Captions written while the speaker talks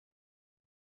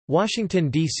Washington,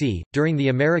 D.C., during the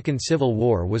American Civil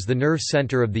War was the nerve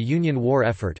center of the Union war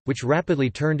effort, which rapidly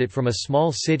turned it from a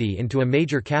small city into a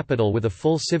major capital with a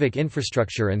full civic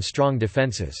infrastructure and strong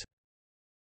defenses.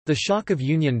 The shock of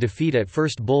Union defeat at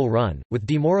First Bull Run, with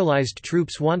demoralized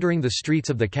troops wandering the streets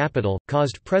of the capital,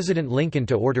 caused President Lincoln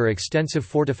to order extensive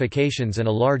fortifications and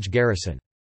a large garrison.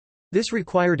 This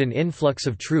required an influx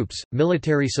of troops,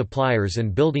 military suppliers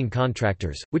and building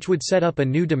contractors, which would set up a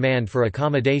new demand for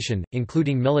accommodation,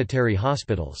 including military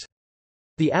hospitals.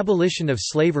 The abolition of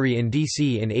slavery in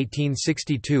D.C. in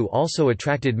 1862 also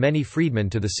attracted many freedmen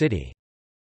to the city.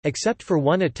 Except for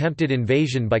one attempted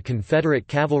invasion by Confederate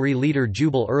cavalry leader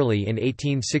Jubal Early in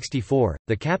 1864,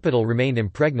 the capital remained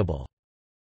impregnable.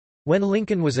 When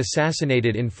Lincoln was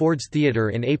assassinated in Ford's Theater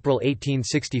in April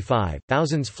 1865,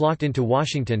 thousands flocked into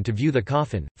Washington to view the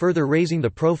coffin, further raising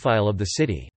the profile of the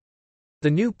city.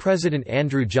 The new President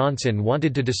Andrew Johnson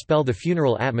wanted to dispel the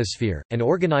funeral atmosphere, and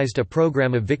organized a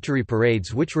program of victory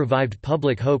parades which revived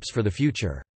public hopes for the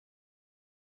future.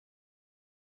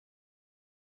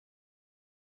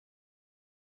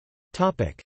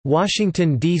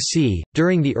 Washington, D.C.,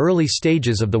 during the early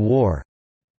stages of the war.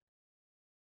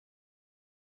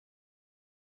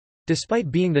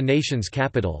 Despite being the nation's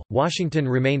capital, Washington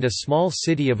remained a small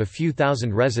city of a few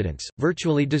thousand residents,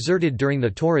 virtually deserted during the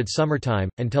torrid summertime,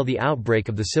 until the outbreak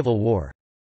of the Civil War.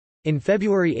 In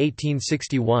February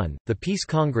 1861, the Peace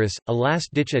Congress, a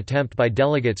last-ditch attempt by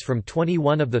delegates from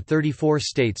 21 of the 34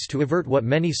 states to avert what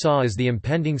many saw as the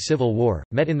impending Civil War,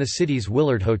 met in the city's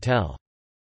Willard Hotel.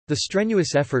 The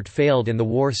strenuous effort failed and the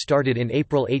war started in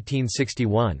April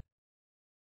 1861.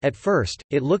 At first,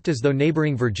 it looked as though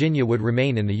neighboring Virginia would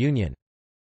remain in the Union.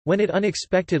 When it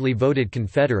unexpectedly voted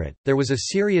Confederate, there was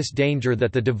a serious danger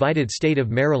that the divided state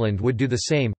of Maryland would do the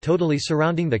same, totally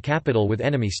surrounding the capital with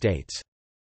enemy states.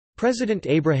 President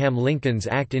Abraham Lincoln's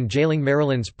act in jailing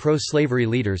Maryland's pro-slavery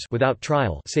leaders without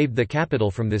trial saved the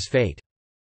capital from this fate.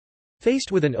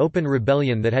 Faced with an open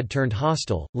rebellion that had turned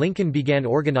hostile, Lincoln began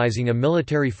organizing a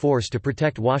military force to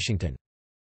protect Washington.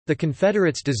 The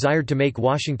Confederates desired to make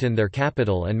Washington their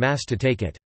capital and massed to take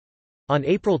it. On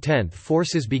April 10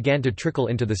 forces began to trickle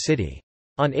into the city.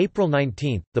 On April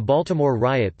 19, the Baltimore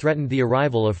riot threatened the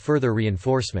arrival of further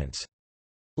reinforcements.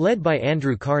 Led by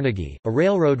Andrew Carnegie, a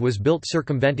railroad was built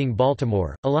circumventing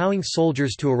Baltimore, allowing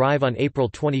soldiers to arrive on April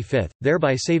 25,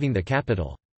 thereby saving the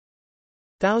capital.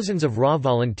 Thousands of raw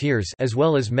volunteers as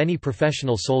well as many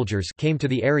professional soldiers came to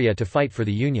the area to fight for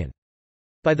the Union.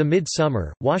 By the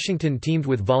mid-summer, Washington teamed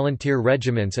with volunteer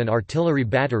regiments and artillery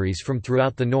batteries from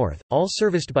throughout the North, all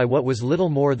serviced by what was little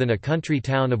more than a country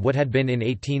town of what had been in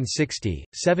 1860,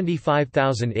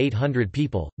 75,800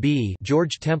 people.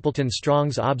 George Templeton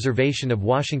Strong's observation of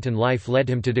Washington life led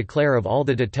him to declare of all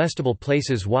the detestable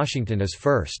places Washington is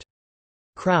first.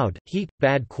 Crowd, heat,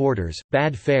 bad quarters,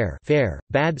 bad fare,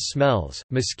 bad smells,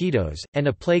 mosquitoes, and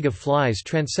a plague of flies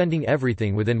transcending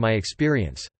everything within my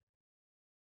experience.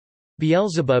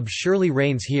 Beelzebub surely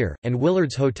reigns here, and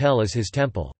Willard's Hotel is his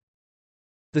temple.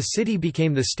 The city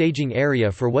became the staging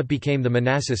area for what became the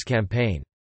Manassas Campaign.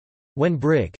 When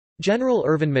Brig. General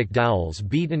Irvin McDowell's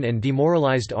beaten and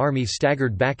demoralized army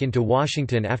staggered back into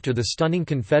Washington after the stunning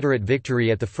Confederate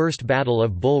victory at the First Battle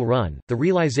of Bull Run, the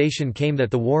realization came that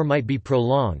the war might be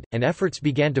prolonged, and efforts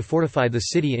began to fortify the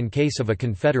city in case of a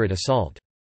Confederate assault.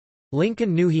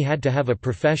 Lincoln knew he had to have a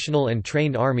professional and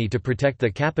trained army to protect the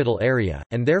capital area,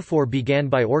 and therefore began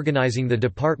by organizing the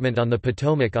Department on the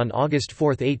Potomac on August 4,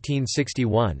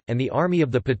 1861, and the Army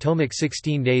of the Potomac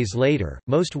 16 days later.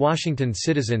 Most Washington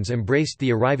citizens embraced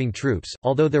the arriving troops,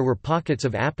 although there were pockets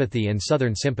of apathy and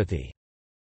Southern sympathy.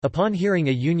 Upon hearing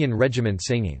a Union regiment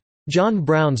singing, "John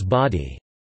Brown's Body,"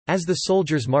 as the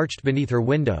soldiers marched beneath her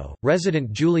window,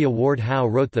 resident Julia Ward Howe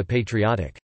wrote the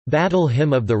patriotic, "Battle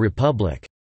Hymn of the Republic,"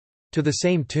 to the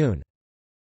same tune.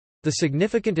 The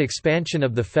significant expansion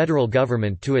of the federal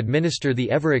government to administer the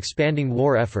ever-expanding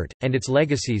war effort, and its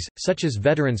legacies, such as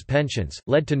veterans' pensions,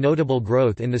 led to notable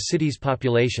growth in the city's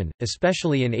population,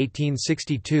 especially in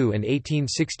 1862 and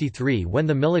 1863 when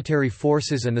the military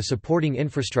forces and the supporting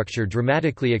infrastructure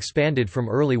dramatically expanded from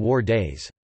early war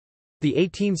days. The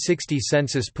 1860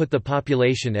 census put the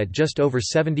population at just over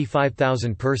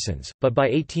 75,000 persons, but by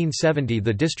 1870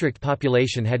 the district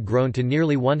population had grown to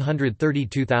nearly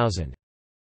 132,000.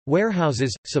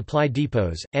 Warehouses, supply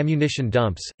depots, ammunition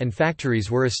dumps, and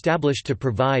factories were established to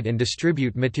provide and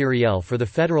distribute materiel for the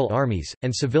federal armies,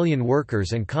 and civilian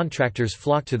workers and contractors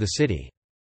flocked to the city.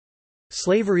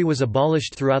 Slavery was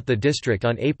abolished throughout the district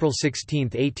on April 16,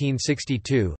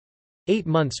 1862. 8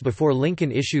 months before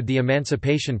Lincoln issued the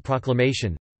Emancipation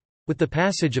Proclamation, with the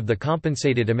passage of the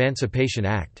Compensated Emancipation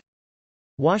Act.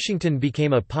 Washington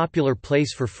became a popular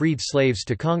place for freed slaves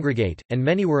to congregate, and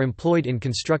many were employed in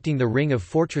constructing the ring of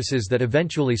fortresses that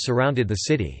eventually surrounded the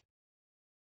city.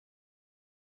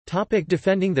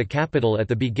 Defending the capital. At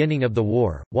the beginning of the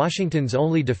war, Washington's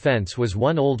only defense was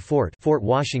one old fort, Fort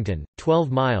Washington, 12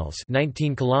 miles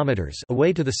 (19 kilometers)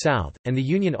 away to the south, and the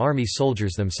Union Army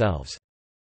soldiers themselves.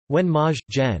 When Maj.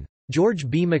 Gen. George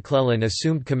B. McClellan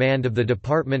assumed command of the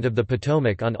Department of the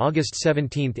Potomac on August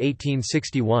 17,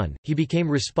 1861, he became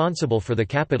responsible for the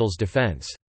capital's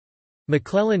defense.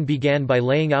 McClellan began by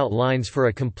laying out lines for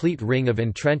a complete ring of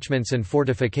entrenchments and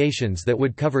fortifications that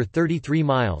would cover 33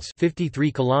 miles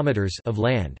 (53 kilometers) of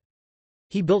land.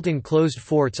 He built enclosed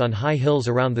forts on high hills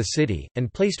around the city,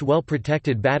 and placed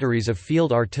well-protected batteries of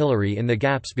field artillery in the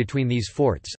gaps between these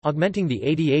forts, augmenting the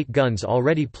 88 guns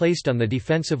already placed on the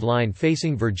defensive line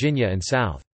facing Virginia and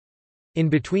south. In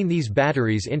between these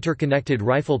batteries interconnected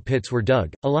rifle pits were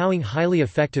dug, allowing highly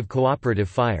effective cooperative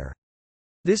fire.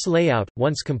 This layout,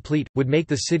 once complete, would make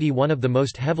the city one of the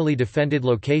most heavily defended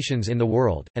locations in the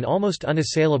world, and almost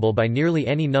unassailable by nearly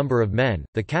any number of men.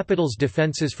 The capital's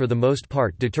defenses for the most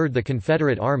part deterred the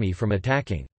Confederate Army from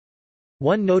attacking.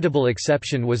 One notable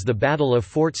exception was the Battle of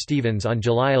Fort Stevens on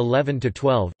July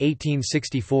 11–12,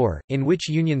 1864, in which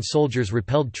Union soldiers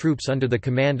repelled troops under the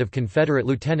command of Confederate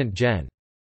Lieutenant Gen.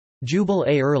 Jubal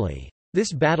A. Early.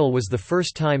 This battle was the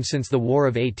first time since the War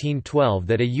of 1812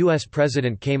 that a U.S.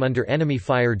 president came under enemy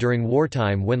fire during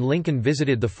wartime when Lincoln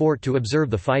visited the fort to observe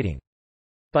the fighting.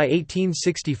 By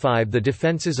 1865 the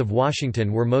defenses of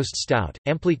Washington were most stout,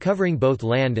 amply covering both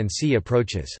land and sea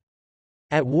approaches.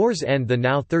 At war's end the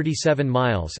now 37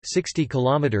 miles 60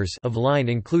 kilometers of line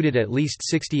included at least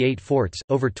 68 forts,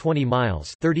 over 20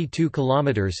 miles 32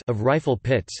 kilometers of rifle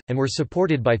pits, and were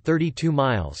supported by 32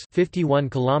 miles 51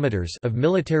 kilometers of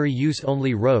military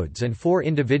use-only roads and 4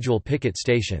 individual picket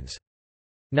stations.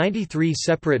 93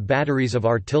 separate batteries of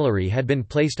artillery had been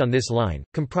placed on this line,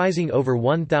 comprising over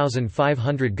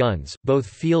 1,500 guns, both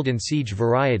field and siege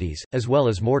varieties, as well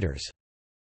as mortars.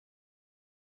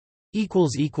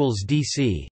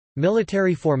 DC.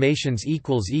 Military formations.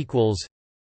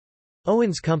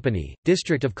 Owens Company,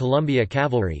 District of Columbia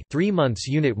Cavalry 3 months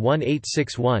Unit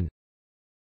 1861.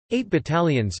 8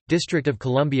 Battalions, District of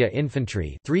Columbia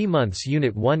Infantry 3 months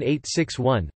Unit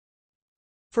 1861.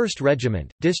 1st Regiment,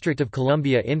 District of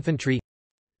Columbia Infantry.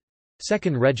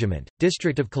 2nd Regiment,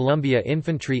 District of Columbia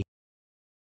Infantry.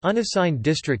 Unassigned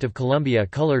District of Columbia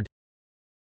Colored.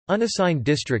 Unassigned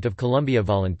District of Columbia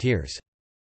Volunteers.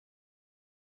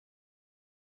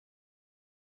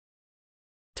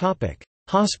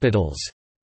 Hospitals.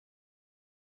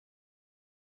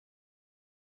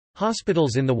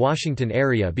 Hospitals in the Washington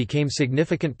area became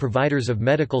significant providers of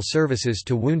medical services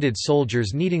to wounded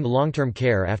soldiers needing long-term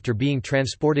care after being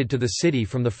transported to the city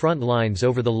from the front lines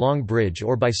over the Long Bridge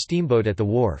or by steamboat at the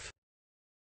wharf.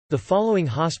 The following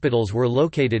hospitals were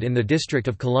located in the District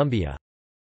of Columbia: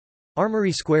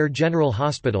 Armory Square General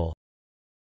Hospital,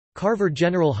 Carver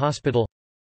General Hospital,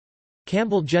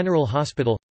 Campbell General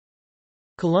Hospital,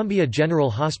 Columbia General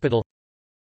Hospital,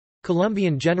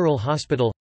 Columbian General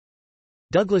Hospital,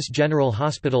 Douglas General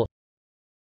Hospital,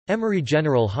 Emory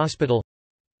General Hospital,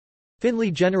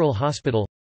 Finley General Hospital,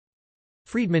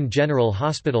 Friedman General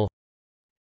Hospital,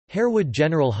 Harewood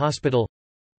General Hospital,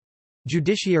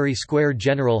 Judiciary Square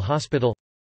General Hospital,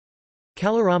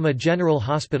 Kalorama General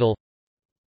Hospital,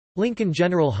 Lincoln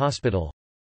General Hospital,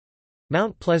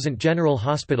 Mount Pleasant General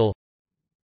Hospital,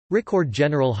 Ricord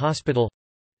General Hospital,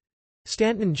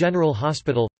 Stanton General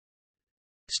Hospital,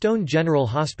 Stone General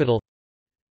Hospital,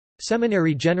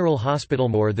 Seminary General Hospital.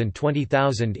 More than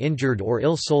 20,000 injured or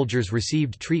ill soldiers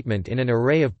received treatment in an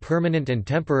array of permanent and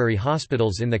temporary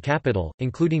hospitals in the capital,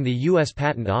 including the U.S.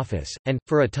 Patent Office, and,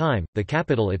 for a time, the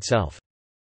capital itself.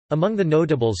 Among the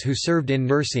notables who served in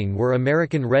nursing were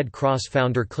American Red Cross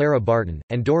founder Clara Barton,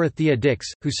 and Dorothea Dix,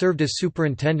 who served as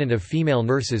superintendent of female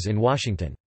nurses in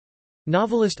Washington.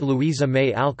 Novelist Louisa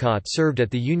May Alcott served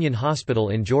at the Union Hospital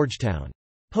in Georgetown.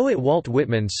 Poet Walt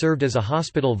Whitman served as a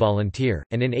hospital volunteer,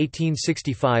 and in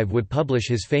 1865 would publish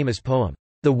his famous poem,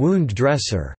 The Wound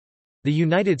Dresser. The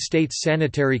United States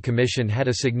Sanitary Commission had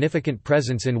a significant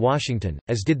presence in Washington,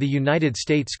 as did the United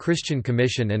States Christian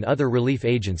Commission and other relief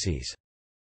agencies.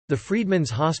 The Freedmen's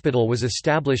Hospital was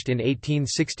established in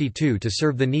 1862 to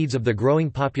serve the needs of the growing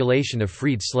population of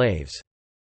freed slaves.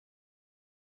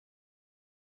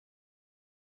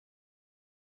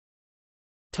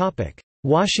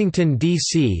 Washington,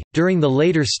 D.C., during the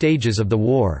later stages of the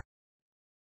war.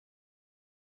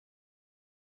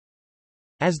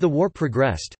 As the war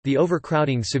progressed, the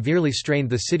overcrowding severely strained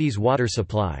the city's water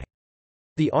supply.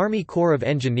 The Army Corps of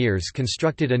Engineers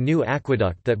constructed a new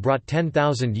aqueduct that brought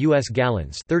 10,000 U.S.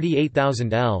 gallons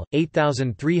 38,000 L,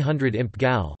 8,300 imp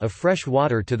gal of fresh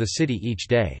water to the city each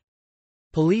day.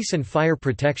 Police and fire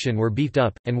protection were beefed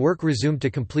up, and work resumed to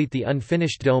complete the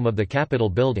unfinished dome of the Capitol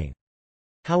building.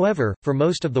 However, for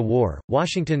most of the war,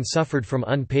 Washington suffered from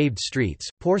unpaved streets,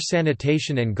 poor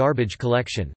sanitation and garbage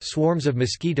collection, swarms of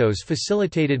mosquitoes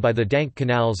facilitated by the dank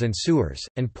canals and sewers,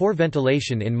 and poor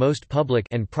ventilation in most public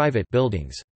and private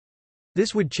buildings.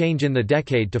 This would change in the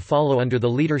decade to follow under the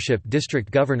leadership District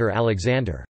Governor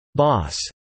Alexander "Boss"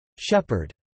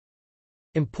 Shepard.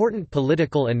 Important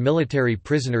political and military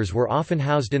prisoners were often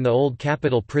housed in the old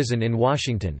Capitol Prison in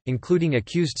Washington, including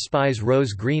accused spies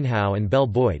Rose Greenhow and Belle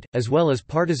Boyd, as well as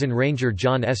partisan ranger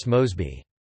John S. Mosby.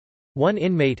 One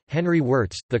inmate, Henry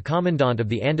Wirtz, the commandant of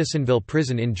the Andersonville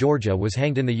prison in Georgia, was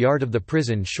hanged in the yard of the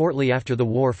prison shortly after the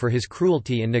war for his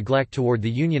cruelty and neglect toward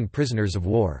the Union prisoners of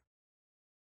war.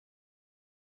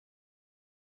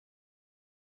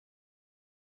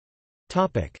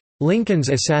 Lincoln's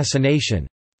assassination.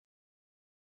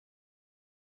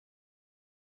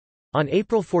 On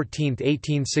April 14,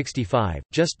 1865,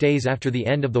 just days after the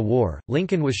end of the war,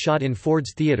 Lincoln was shot in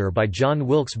Ford's Theater by John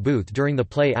Wilkes Booth during the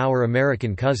play Our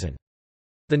American Cousin.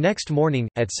 The next morning,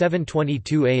 at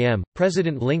 7:22 a.m.,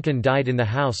 President Lincoln died in the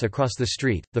house across the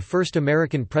street, the first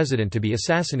American president to be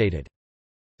assassinated.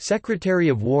 Secretary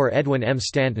of War Edwin M.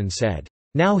 Stanton said,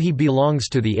 "Now he belongs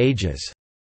to the ages,"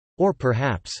 or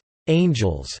perhaps,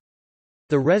 "angels."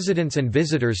 The residents and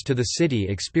visitors to the city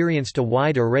experienced a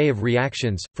wide array of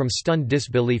reactions, from stunned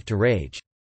disbelief to rage.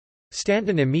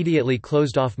 Stanton immediately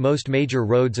closed off most major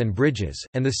roads and bridges,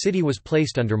 and the city was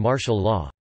placed under martial law.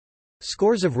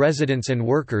 Scores of residents and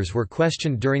workers were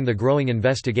questioned during the growing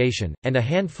investigation, and a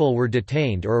handful were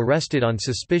detained or arrested on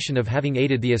suspicion of having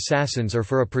aided the assassins or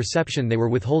for a perception they were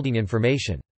withholding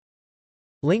information.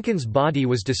 Lincoln's body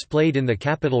was displayed in the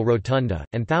Capitol Rotunda,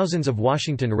 and thousands of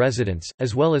Washington residents,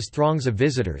 as well as throngs of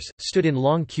visitors, stood in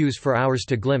long queues for hours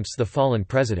to glimpse the fallen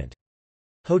president.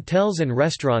 Hotels and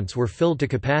restaurants were filled to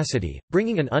capacity,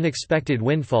 bringing an unexpected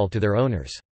windfall to their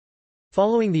owners.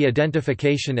 Following the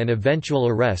identification and eventual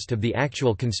arrest of the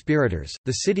actual conspirators,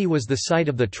 the city was the site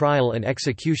of the trial and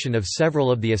execution of several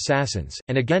of the assassins,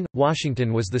 and again,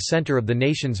 Washington was the center of the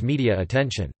nation's media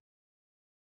attention.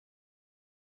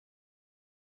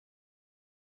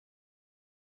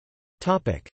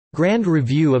 Grand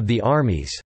Review of the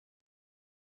Armies.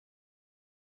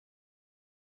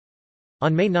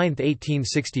 On May 9,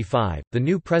 1865, the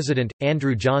new president,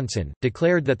 Andrew Johnson,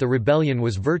 declared that the rebellion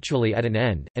was virtually at an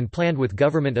end, and planned with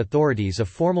government authorities a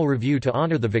formal review to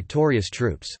honor the victorious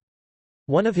troops.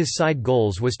 One of his side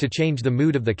goals was to change the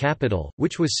mood of the capital,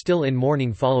 which was still in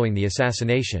mourning following the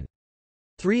assassination.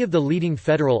 3 of the leading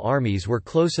federal armies were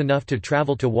close enough to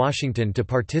travel to Washington to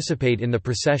participate in the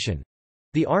procession: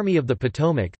 the Army of the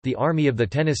Potomac, the Army of the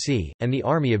Tennessee, and the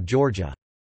Army of Georgia.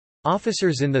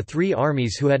 Officers in the 3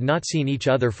 armies who had not seen each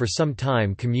other for some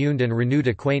time communed and renewed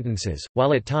acquaintances,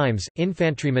 while at times,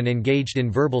 infantrymen engaged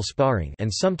in verbal sparring and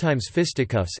sometimes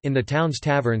fisticuffs in the town's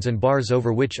taverns and bars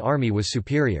over which army was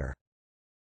superior.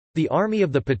 The Army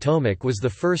of the Potomac was the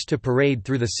first to parade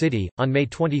through the city, on May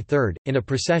 23, in a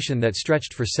procession that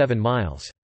stretched for 7 miles.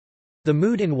 The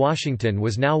mood in Washington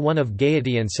was now one of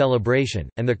gaiety and celebration,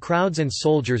 and the crowds and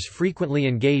soldiers frequently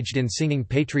engaged in singing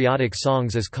patriotic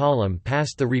songs as column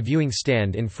passed the reviewing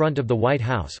stand in front of the White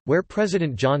House, where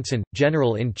President Johnson,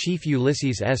 General-in-Chief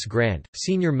Ulysses S. Grant,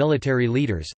 senior military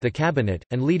leaders, the cabinet,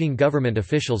 and leading government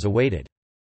officials awaited.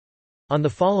 On the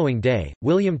following day,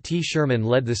 William T. Sherman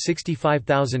led the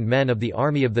 65,000 men of the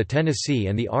Army of the Tennessee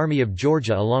and the Army of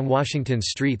Georgia along Washington's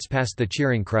streets past the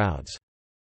cheering crowds.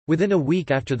 Within a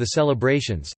week after the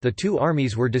celebrations, the 2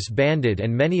 armies were disbanded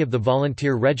and many of the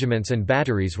volunteer regiments and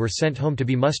batteries were sent home to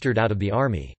be mustered out of the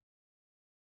army.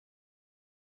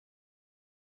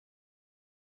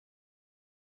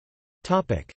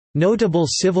 Notable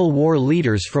Civil War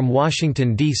leaders from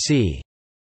Washington, D.C.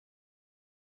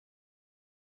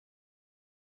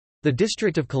 The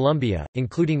District of Columbia,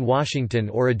 including Washington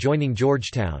or adjoining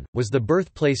Georgetown, was the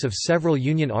birthplace of several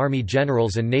Union Army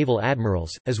generals and naval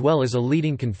admirals, as well as a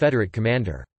leading Confederate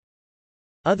commander.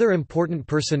 Other important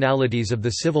personalities of the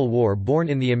Civil War born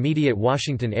in the immediate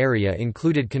Washington area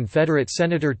included Confederate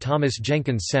Senator Thomas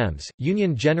Jenkins Semmes,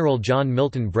 Union General John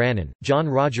Milton Brannan, John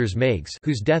Rogers Meigs,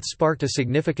 whose death sparked a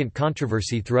significant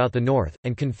controversy throughout the North,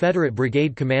 and Confederate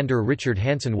Brigade Commander Richard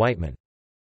Hanson Whiteman.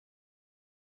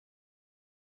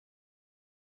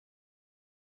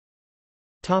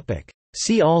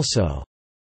 See also: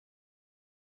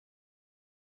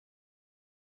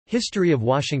 History of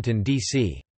Washington,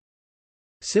 D.C.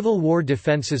 Civil War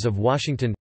defenses of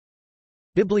Washington.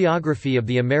 Bibliography of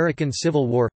the American Civil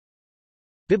War.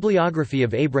 Bibliography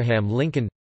of Abraham Lincoln.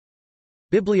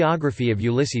 Bibliography of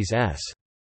Ulysses S.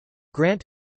 Grant.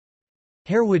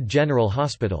 Harewood General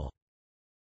Hospital.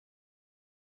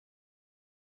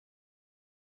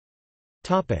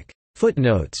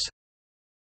 Footnotes.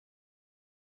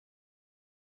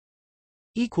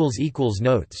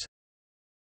 Notes